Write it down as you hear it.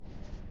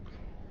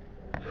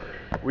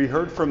We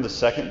heard from the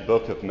second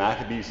book of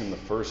Maccabees in the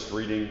first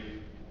reading.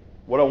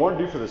 What I want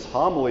to do for this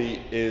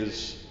homily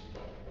is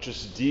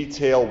just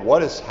detail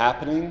what is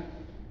happening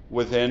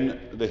within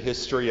the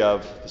history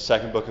of the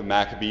second book of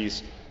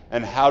Maccabees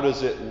and how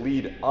does it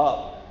lead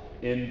up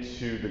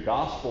into the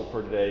gospel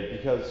for today,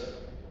 because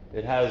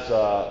it has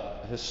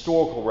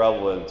historical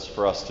relevance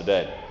for us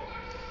today.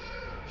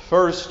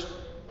 First,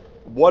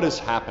 what is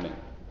happening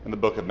in the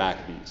book of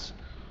Maccabees?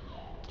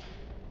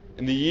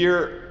 In the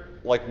year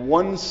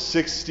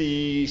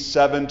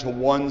 167 to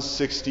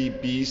 160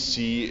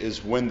 BC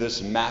is when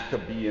this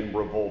Maccabean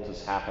revolt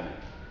is happening.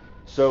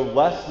 So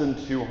less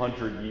than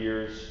 200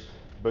 years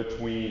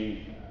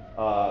between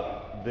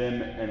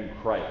them and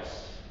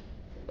Christ.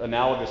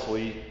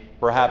 Analogously,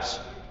 perhaps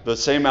the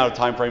same amount of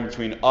time frame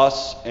between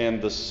us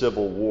and the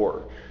Civil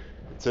War.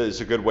 It's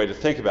a good way to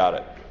think about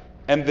it.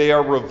 And they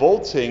are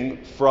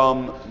revolting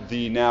from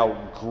the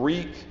now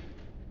Greek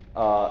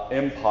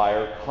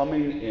Empire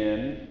coming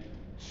in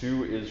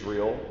to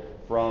Israel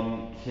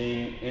from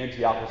King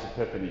Antiochus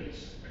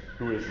Epiphanes,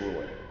 who is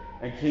ruling.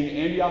 And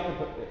King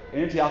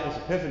Antiochus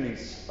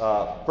Epiphanes'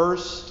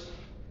 first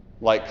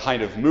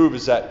kind of move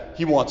is that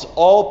he wants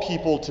all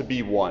people to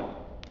be one.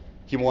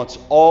 He wants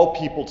all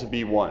people to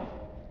be one.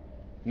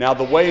 Now,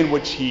 the way in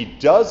which he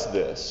does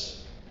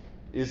this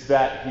is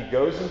that he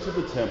goes into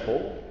the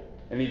temple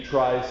and he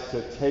tries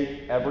to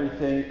take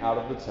everything out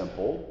of the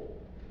temple.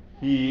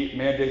 He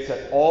mandates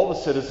that all the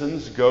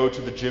citizens go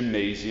to the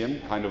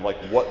gymnasium, kind of like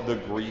what the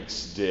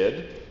Greeks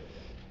did.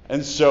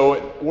 And so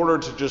in order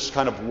to just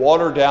kind of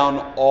water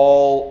down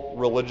all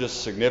religious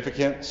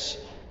significance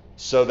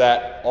so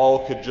that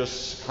all could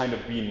just kind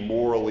of be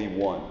morally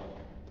one.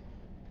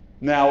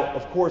 Now,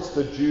 of course,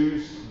 the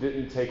Jews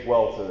didn't take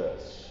well to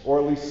this, or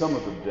at least some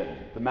of them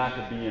didn't, the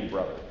Maccabean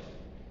brothers.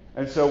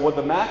 And so what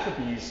the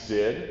Maccabees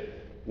did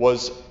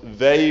was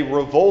they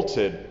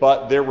revolted,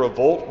 but their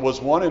revolt was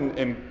one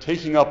in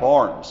taking up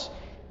arms,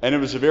 and it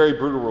was a very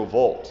brutal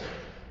revolt.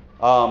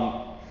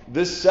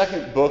 This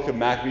second book of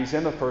Maccabees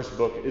and the first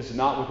book is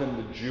not within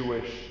the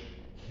Jewish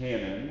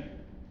canon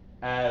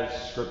as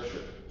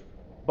scripture,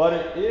 but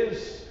it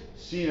is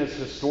seen as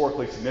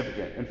historically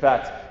significant. In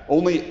fact,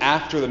 only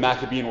after the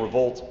Maccabean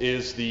revolt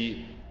is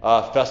the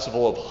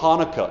festival of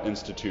Hanukkah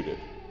instituted.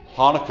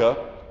 Hanukkah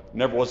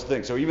never was a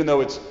thing. So even though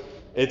it's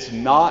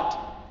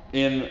not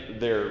in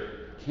their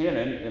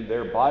canon, in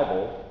their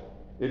Bible,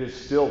 it is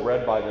still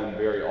read by them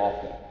very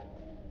often.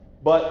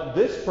 But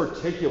this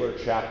particular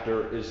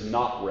chapter is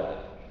not read.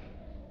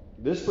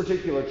 This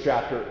particular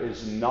chapter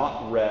is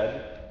not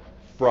read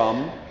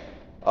from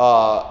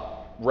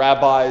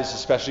rabbis,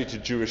 especially to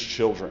Jewish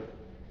children.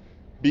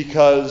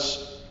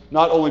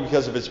 Not only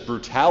because of its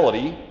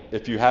brutality,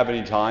 if you have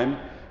any time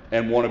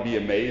and want to be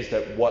amazed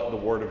at what the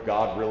Word of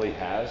God really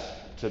has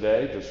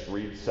today, just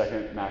read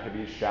 2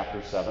 Maccabees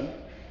chapter 7.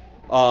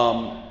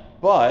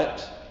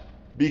 But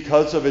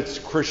because of its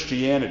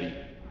Christianity,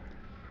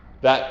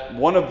 that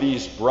one of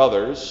these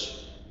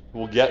brothers,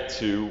 we'll get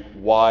to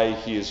why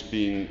he is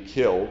being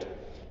killed,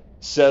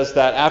 says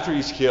that after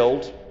he's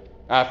killed,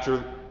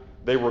 after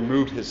they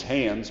removed his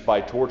hands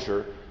by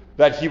torture,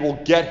 that he will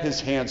get his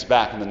hands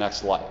back in the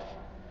next life.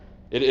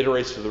 It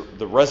iterates to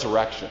the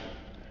resurrection.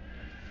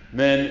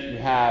 Then you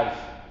have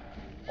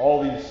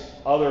all these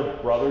other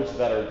brothers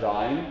that are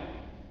dying,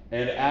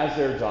 and as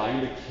they're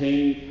dying, the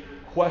king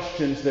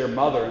questions their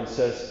mother and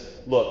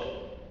says, "Look,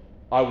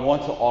 I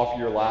want to offer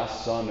your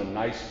last son a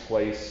nice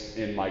place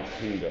in my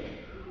kingdom.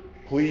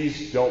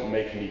 Please don't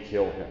make me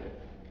kill him."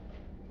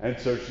 And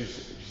so she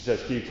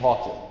says, "Can you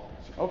talk to him?"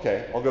 Says,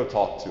 "Okay, I'll go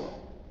talk to him."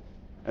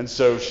 And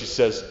so she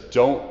says,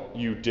 "Don't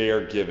you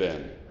dare give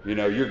in.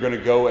 You're going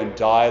to go and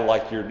die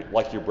like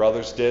your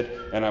brothers did,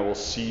 and I will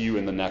see you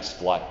in the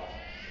next life."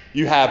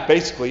 You have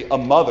basically a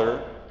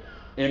mother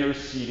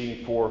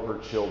interceding for her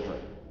children,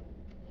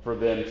 for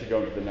them to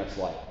go into the next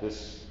life.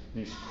 These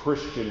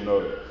Christian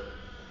motives.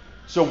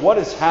 So what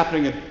is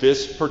happening in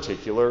this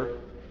particular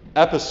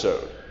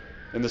episode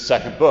in the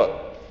second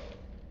book?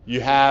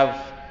 You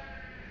have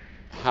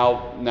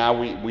how now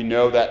we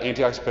know that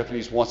Antiochus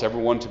Epiphanes wants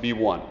everyone to be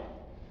one.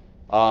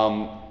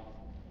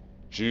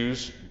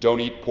 Jews don't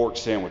eat pork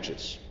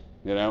sandwiches,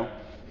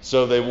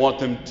 so they want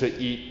them to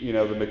eat,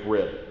 the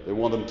McRib. They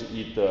want them to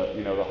eat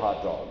the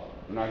hot dog.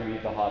 They're not going to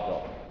eat the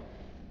hot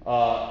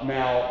dog.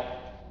 Now,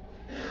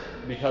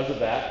 because of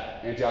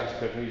that, Antiochus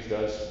Epiphanes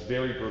does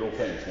very brutal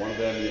things. One of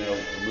them,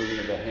 removing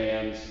of the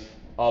hands.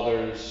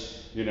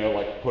 Others,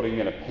 like putting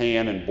in a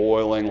pan and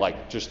boiling,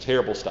 like just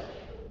terrible stuff.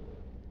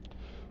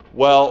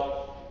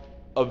 Well,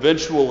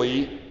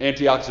 eventually,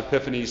 Antiochus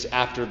Epiphanes,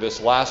 after this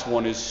last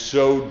one, is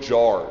so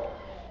jarred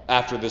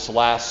after this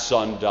last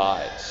son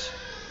dies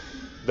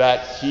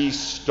that he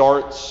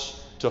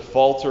starts to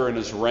falter in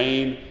his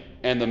reign,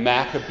 and the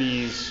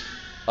Maccabees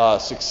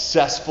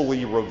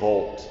successfully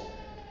revolt.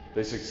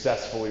 They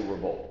successfully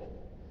revolt.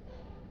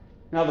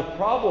 Now the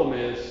problem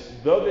is,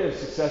 though they have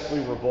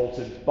successfully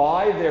revolted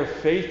by their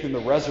faith in the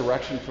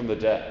resurrection from the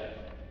dead,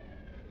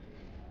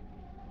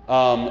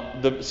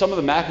 some of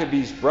the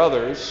Maccabees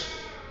brothers,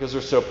 because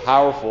they're so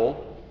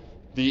powerful,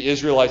 the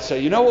Israelites say,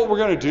 you know what we're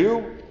going to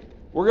do?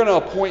 We're going to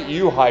appoint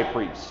you high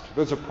priest.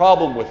 There's a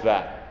problem with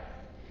that.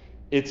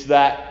 It's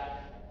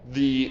that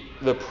the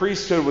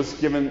priesthood was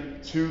given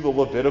to the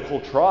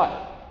Levitical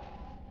tribe.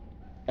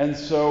 And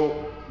so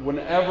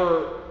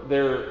whenever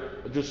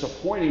they're just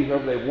appointing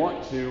whoever they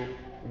want to,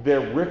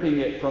 they're ripping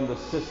it from the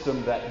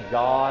system that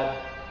God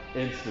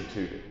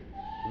instituted.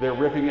 They're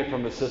ripping it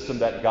from the system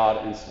that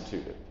God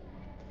instituted.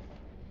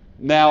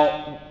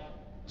 Now,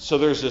 so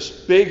there's this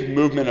big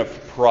movement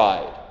of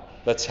pride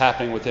that's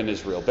happening within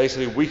Israel.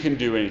 Basically, we can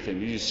do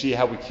anything. You see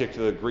how we kicked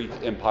the Greek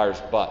Empire's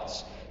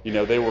butts. You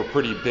know, they were a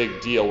pretty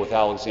big deal with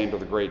Alexander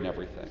the Great and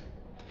everything.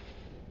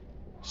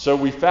 So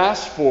we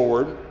fast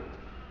forward,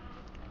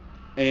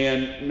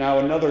 and now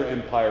another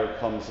empire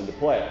comes into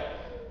play.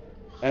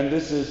 And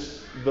this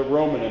is the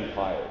Roman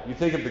Empire. You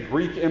think of the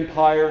Greek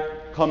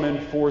Empire come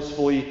in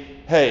forcefully,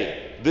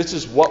 hey, this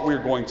is what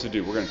we're going to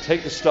do. We're going to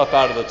take the stuff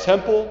out of the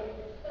temple,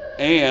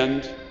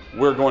 and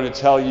we're going to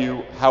tell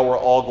you how we're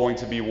all going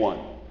to be one.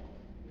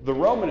 The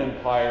Roman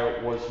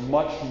Empire was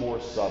much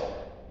more subtle.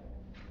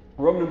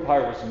 The Roman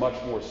Empire was much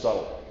more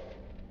subtle.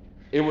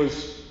 It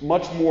was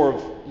much more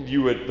of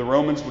the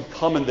Romans would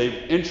come and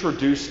they'd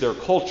introduce their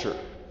culture.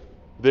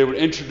 They would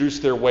introduce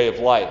their way of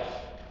life.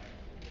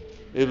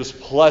 It was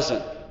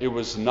pleasant. It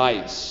was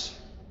nice.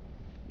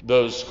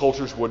 Those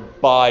cultures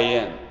would buy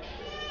in.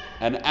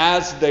 And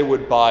as they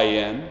would buy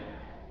in,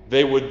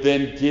 they would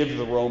then give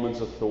the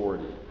Romans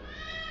authority.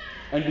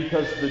 And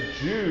because the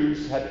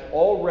Jews had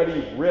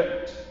already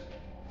ripped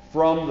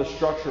from the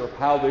structure of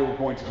how they were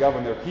going to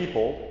govern their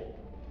people,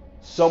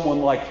 someone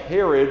like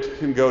Herod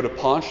can go to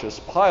Pontius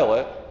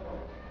Pilate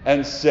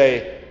and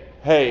say,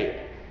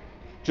 hey,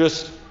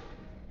 just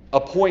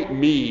appoint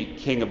me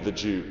king of the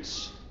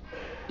Jews,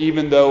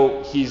 even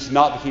though he's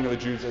not the king of the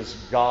Jews as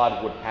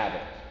God would have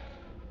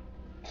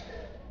it.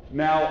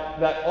 Now,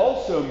 that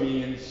also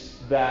means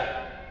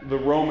that the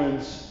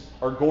Romans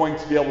are going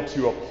to be able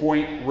to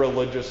appoint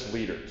religious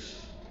leaders.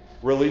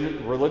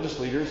 Religious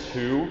leaders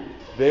who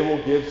they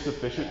will give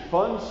sufficient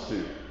funds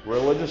to.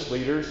 Religious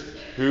leaders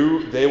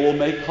who they will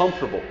make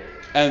comfortable.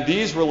 And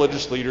these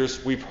religious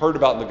leaders we've heard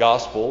about in the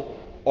gospel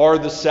are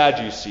the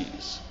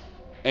Sadducees.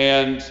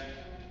 And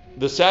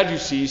the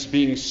Sadducees,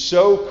 being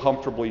so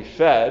comfortably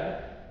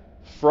fed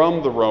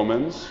from the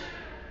Romans,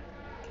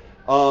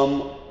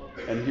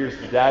 and here's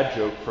the dad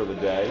joke for the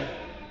day,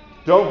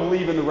 don't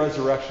believe in the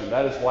resurrection.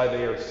 That is why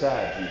they are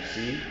sad, you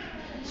see.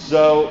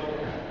 So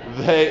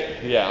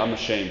I'm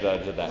ashamed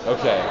that I did that.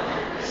 Okay.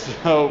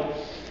 So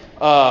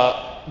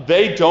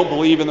they don't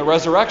believe in the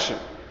resurrection.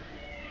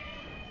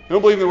 They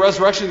don't believe in the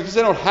resurrection because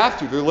they don't have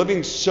to. They're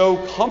living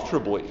so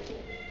comfortably.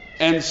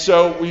 And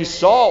so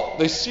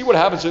they see what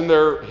happens in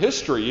their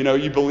history. You know,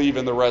 you believe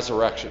in the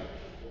resurrection.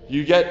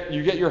 You get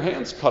your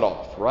hands cut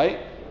off, right?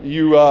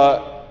 You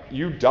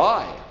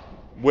die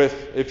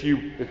if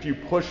you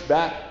push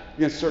back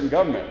against certain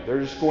government.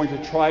 They're just going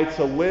to try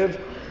to live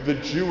the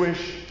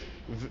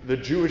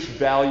Jewish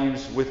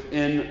values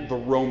within the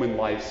Roman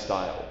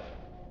lifestyle.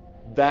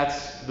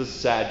 That's the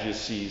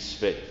Sadducees'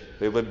 faith.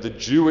 They live the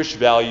Jewish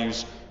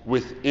values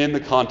within the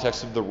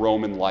context of the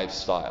Roman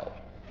lifestyle.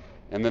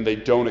 And then they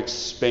don't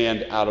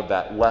expand out of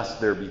that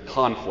lest there be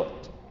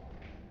conflict.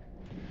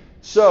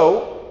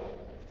 So,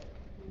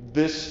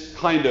 this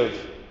kind of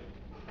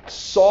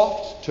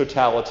soft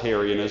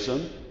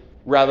totalitarianism,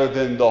 rather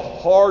than the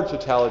hard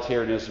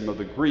totalitarianism of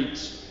the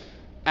Greeks,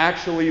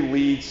 actually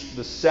leads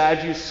the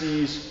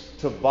Sadducees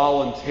to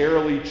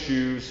voluntarily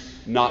choose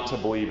not to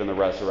believe in the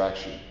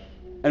resurrection.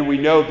 And we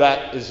know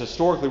that is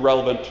historically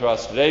relevant to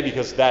us today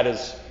because that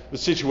is the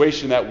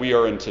situation that we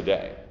are in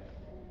today.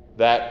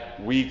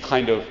 That we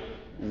kind of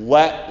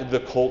let the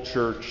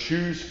culture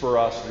choose for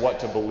us what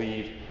to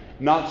believe,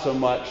 not so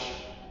much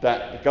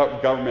that the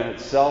government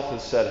itself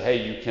has said,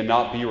 hey, you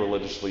cannot be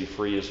religiously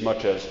free, as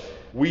much as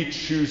we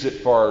choose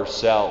it for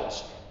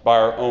ourselves by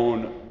our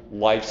own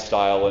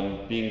lifestyle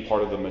and being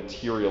part of the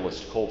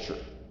materialist culture.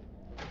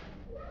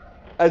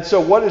 And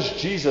so what does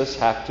Jesus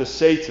have to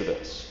say to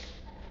this?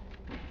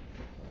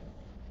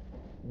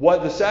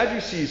 What the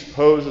Sadducees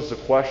pose as a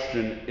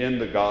question in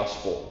the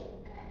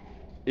gospel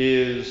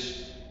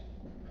is,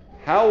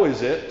 how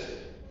is it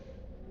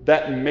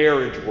that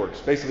marriage works?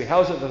 Basically,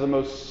 how is it that the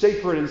most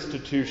sacred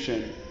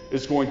institution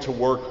is going to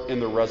work in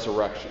the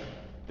resurrection?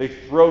 They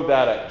throw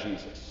that at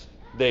Jesus.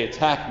 They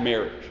attack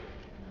marriage.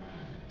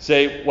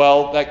 Say,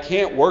 well, that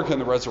can't work in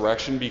the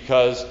resurrection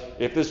because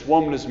if this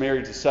woman is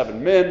married to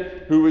 7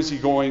 men, who is she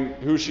going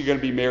to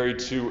be married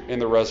to in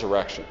the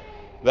resurrection?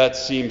 That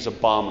seems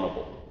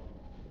abominable.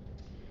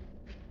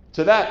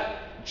 To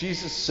that,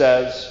 Jesus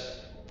says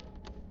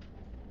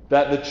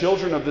that the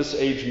children of this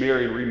age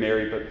marry and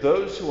remarry, but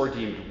those who are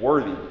deemed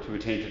worthy to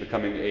attain to the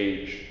coming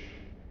age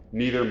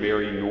neither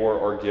marry nor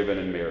are given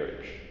in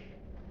marriage.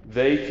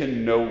 They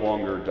can no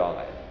longer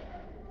die,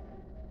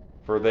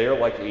 for they are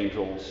like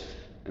angels,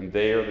 and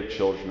they are the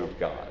children of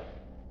God.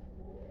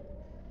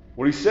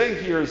 What he's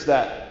saying here is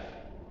that,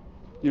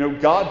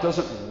 God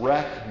doesn't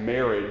wreck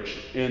marriage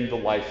in the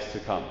life to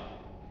come.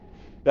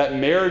 That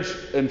marriage,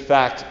 in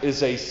fact,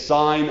 is a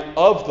sign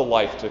of the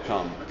life to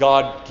come.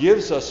 God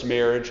gives us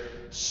marriage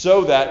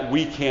so that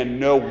we can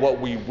know what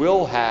we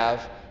will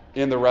have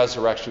in the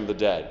resurrection of the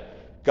dead.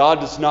 God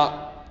does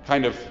not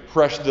kind of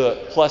press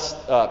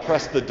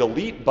the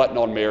delete button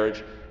on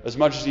marriage as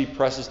much as he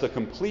presses the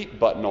complete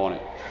button on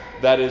it.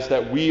 That is,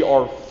 that we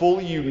are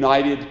fully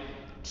united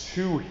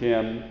to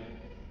him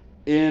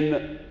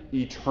in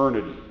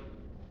eternity,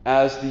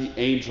 as the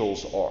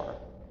angels are.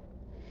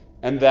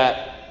 And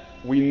that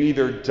we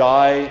neither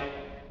die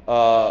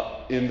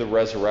in the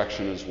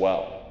resurrection as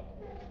well.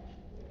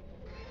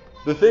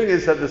 The thing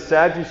is that the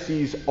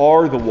Sadducees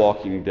are the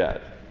walking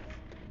dead.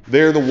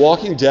 They're the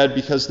walking dead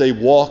because they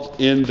walk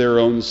in their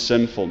own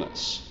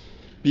sinfulness.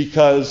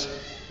 Because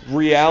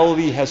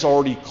reality has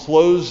already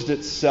closed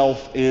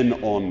itself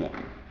in on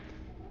them.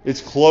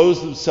 It's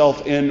closed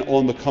itself in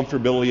on the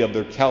comfortability of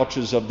their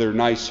couches, of their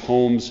nice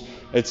homes,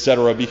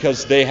 etc.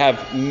 Because they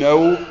have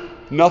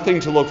nothing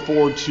to look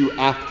forward to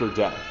after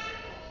death.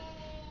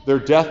 Their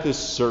death is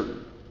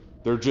certain.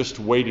 They're just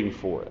waiting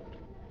for it.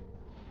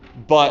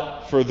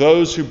 But for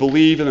those who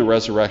believe in the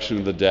resurrection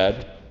of the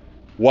dead,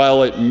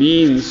 while it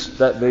means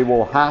that they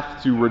will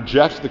have to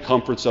reject the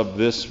comforts of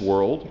this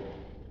world,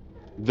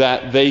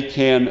 that they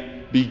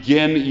can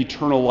begin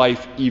eternal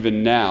life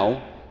even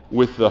now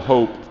with the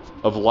hope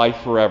of life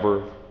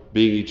forever,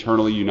 being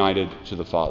eternally united to the Father.